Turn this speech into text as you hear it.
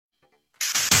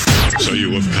So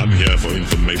you have come here for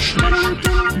information.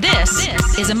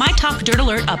 This is a My Talk Dirt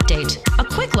Alert update. A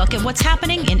quick look at what's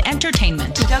happening in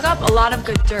entertainment. We dug up a lot of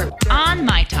good dirt. On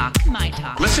My Talk. My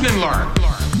Talk. Listen and learn.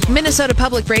 Minnesota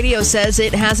Public Radio says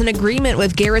it has an agreement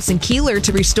with Garrison Keillor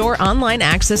to restore online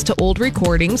access to old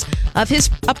recordings of his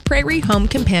Prairie Home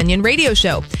Companion radio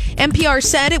show. MPR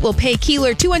said it will pay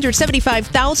Keillor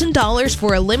 $275,000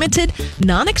 for a limited,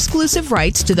 non-exclusive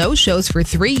rights to those shows for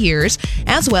 3 years,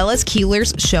 as well as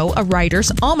Keillor's show,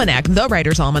 The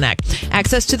Writer's Almanac.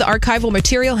 Access to the archival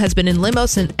material has been in limbo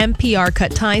since MPR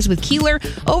cut ties with Keillor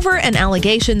over an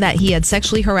allegation that he had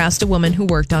sexually harassed a woman who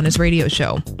worked on his radio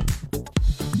show.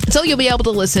 So you'll be able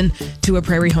to listen to a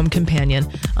Prairie Home Companion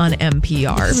on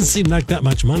MPR. It doesn't seem like that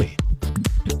much money.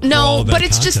 No, but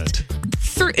it's just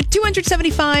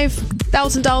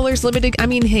 $275,000 limited. I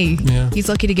mean, hey, he's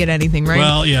lucky to get anything, right?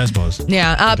 Well, yeah, I suppose.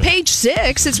 Yeah. Page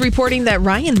 6 is reporting that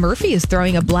Ryan Murphy is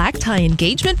throwing a black tie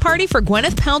engagement party for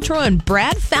Gwyneth Paltrow and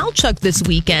Brad Falchuk this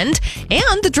weekend.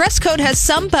 And the dress code has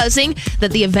some buzzing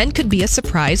that the event could be a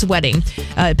surprise wedding.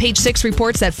 Page 6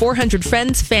 reports that 400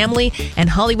 friends, family, and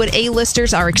Hollywood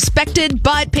A-listers are expected.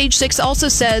 But Page 6 also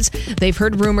says they've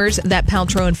heard rumors that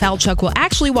Paltrow and Falchuk will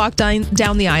actually walk down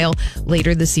the aisle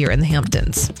later this year in the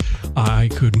Hamptons. I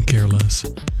couldn't care less.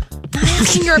 I'm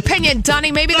asking your opinion,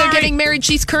 Donnie. Maybe they're getting married.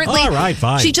 She's currently... All right,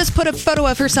 fine. She just put a photo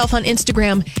of herself on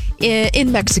Instagram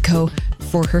in Mexico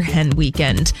for her hen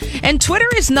weekend. And Twitter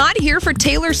is not here for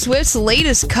Taylor Swift's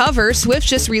latest cover. Swift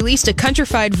just released a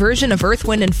countrified version of Earth,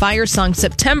 Wind & Fire song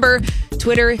September.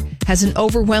 Twitter has an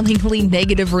overwhelmingly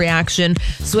negative reaction.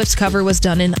 Swift's cover was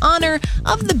done in honor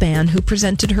of the band who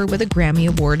presented her with a Grammy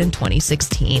Award in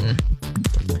 2016.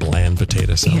 Bland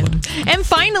potato salad. Yeah. And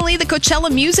finally, the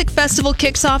Coachella Music Festival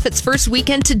kicks off its first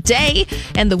weekend today.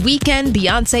 And The Weeknd,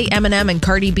 Beyonce, Eminem, and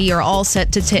Cardi B are all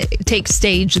set to take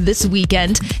stage this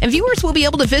weekend. And viewers will be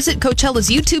able to visit Coachella's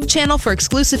YouTube channel for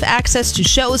exclusive access to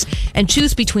shows and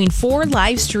choose between 4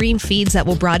 live stream feeds that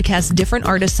will broadcast different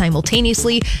artists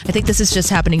simultaneously. I think this is just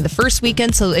happening the first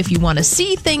weekend, so if you want to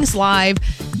see things live,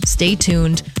 stay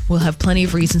tuned. We'll have plenty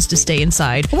of reasons to stay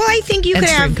inside. Well, I think you could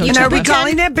have... And are we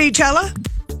calling it Beychella?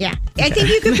 Yeah. I think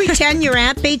you could pretend you're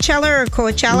at Beychella or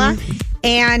Coachella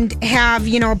and have,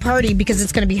 a party because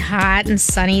it's going to be hot and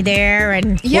sunny there.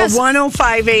 And yes. Well,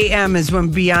 1:05 a.m. is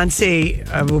when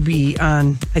Beyonce will be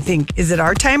on, I think, is it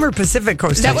our time or Pacific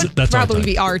Coast time? That would probably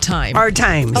be our time. Our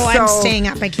time. Oh, I'm staying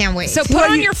up. I can't wait. So put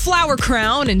on your flower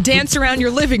crown and dance around your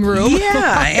living room.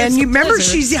 Yeah, and you remember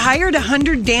she's hired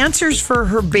 100 dancers for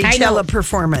her Beychella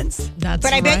performance. But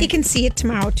I bet you can see it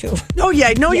tomorrow, too. Oh,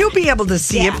 yeah. No, you'll be able to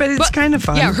see it, but it's kind of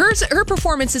fun. Yeah, her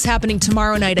performance is happening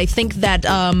tomorrow night. I think that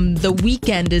the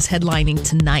Weeknd is headlining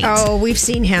tonight. Oh, we've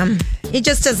seen him. He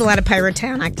just does a lot of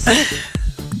pyrotechnics.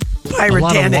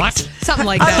 Pyrotechnics. Something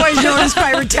like that. Otherwise known as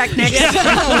pyrotechnics.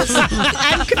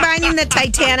 I'm combining the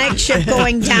Titanic ship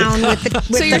going down with the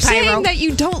So you're the pyro. saying that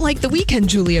you don't like The Weeknd,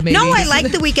 Julia, maybe? No, I like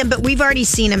The Weeknd, but we've already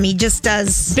seen him. He just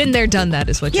does... Been there, done that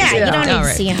is what you're saying. Yeah, you don't need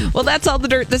to see him. Well, that's all the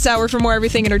dirt this hour. For more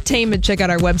everything entertainment, check out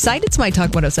our website. It's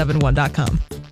mytalk1071.com.